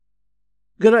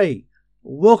G'day,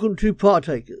 welcome to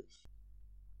Partakers.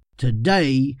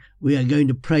 Today we are going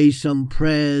to pray some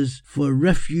prayers for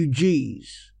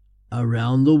refugees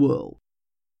around the world.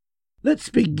 Let's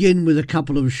begin with a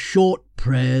couple of short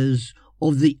prayers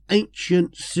of the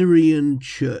ancient Syrian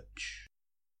church.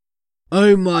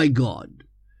 O my God,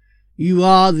 you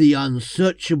are the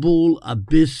unsearchable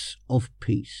abyss of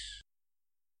peace,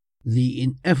 the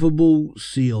ineffable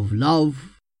sea of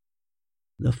love,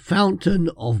 the fountain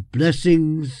of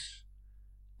blessings,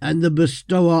 and the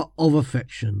bestower of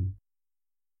affection.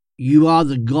 You are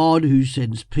the God who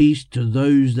sends peace to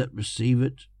those that receive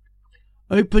it.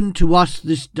 Open to us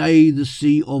this day the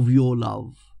sea of your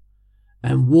love,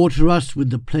 and water us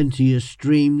with the plenteous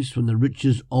streams from the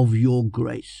riches of your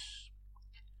grace.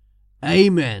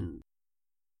 Amen.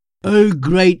 O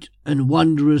great and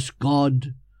wondrous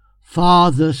God,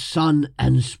 Father, Son,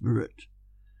 and Spirit,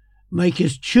 make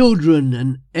us children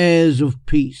and heirs of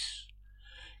peace.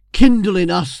 Kindle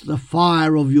in us the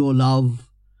fire of your love.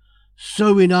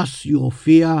 Sow in us your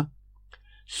fear.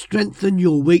 Strengthen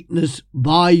your weakness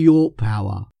by your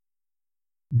power.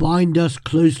 Bind us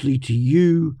closely to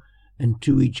you and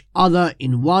to each other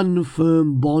in one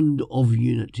firm bond of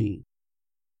unity.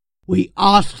 We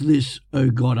ask this,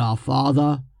 O God our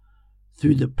Father,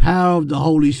 through the power of the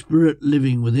Holy Spirit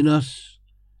living within us,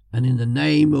 and in the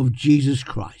name of Jesus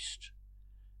Christ.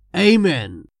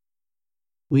 Amen.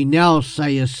 We now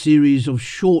say a series of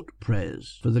short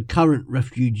prayers for the current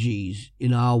refugees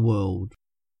in our world.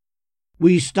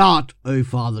 We start, O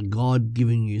Father God,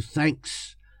 giving you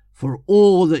thanks for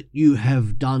all that you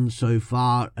have done so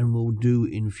far and will do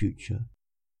in future.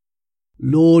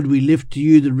 Lord, we lift to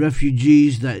you the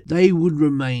refugees that they would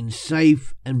remain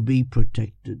safe and be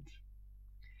protected.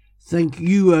 Thank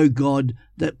you, O God,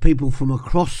 that people from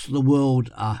across the world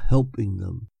are helping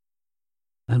them.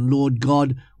 And Lord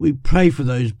God, we pray for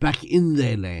those back in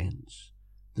their lands,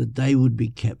 that they would be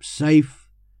kept safe,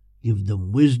 give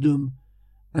them wisdom,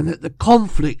 and that the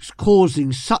conflicts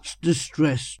causing such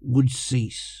distress would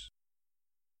cease.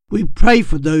 We pray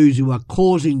for those who are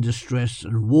causing distress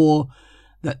and war,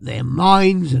 that their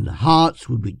minds and hearts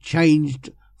would be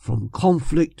changed from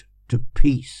conflict to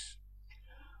peace,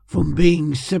 from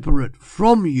being separate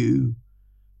from you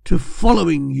to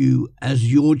following you as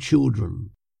your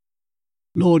children.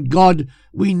 Lord God,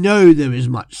 we know there is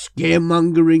much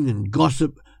scaremongering and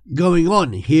gossip going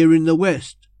on here in the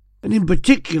West, and in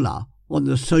particular on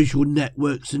the social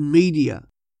networks and media.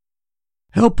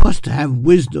 Help us to have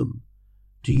wisdom,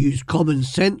 to use common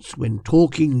sense when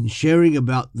talking and sharing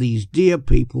about these dear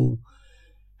people.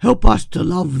 Help us to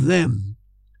love them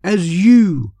as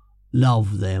you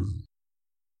love them.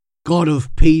 God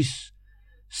of peace,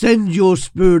 send your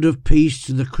spirit of peace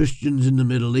to the Christians in the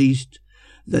Middle East,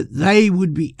 that they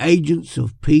would be agents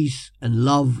of peace and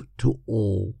love to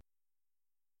all.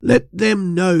 Let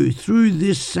them know through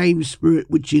this same Spirit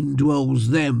which indwells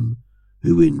them,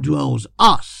 who indwells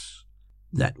us,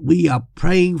 that we are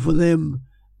praying for them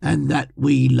and that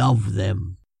we love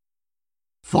them.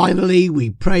 Finally,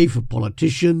 we pray for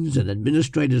politicians and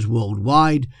administrators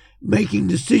worldwide making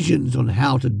decisions on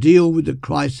how to deal with the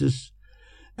crisis,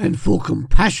 and for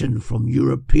compassion from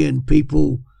European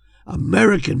people,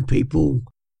 American people.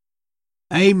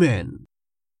 Amen.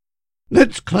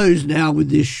 Let's close now with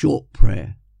this short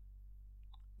prayer.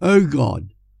 O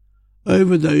God,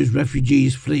 over those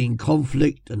refugees fleeing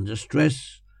conflict and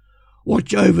distress,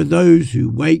 watch over those who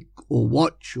wake or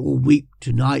watch or weep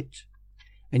tonight,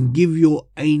 and give your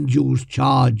angels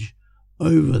charge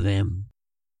over them.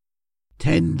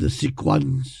 Tend the sick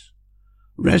ones,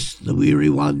 rest the weary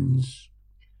ones,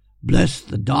 bless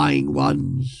the dying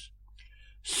ones,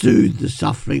 soothe the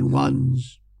suffering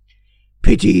ones,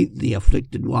 pity the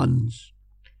afflicted ones,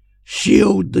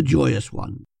 shield the joyous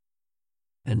ones,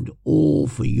 and all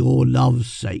for your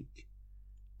love's sake.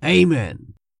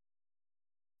 Amen.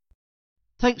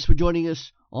 Thanks for joining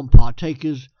us on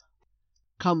Partakers.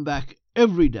 Come back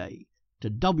every day to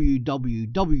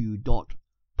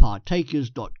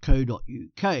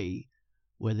www.partakers.co.uk,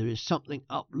 where there is something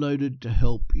uploaded to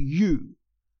help you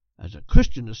as a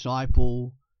Christian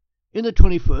disciple in the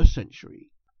 21st century.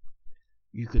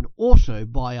 You can also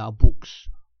buy our books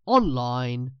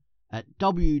online at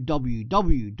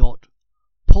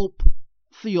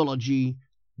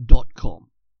www.pulptheology.com.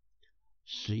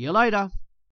 See you later.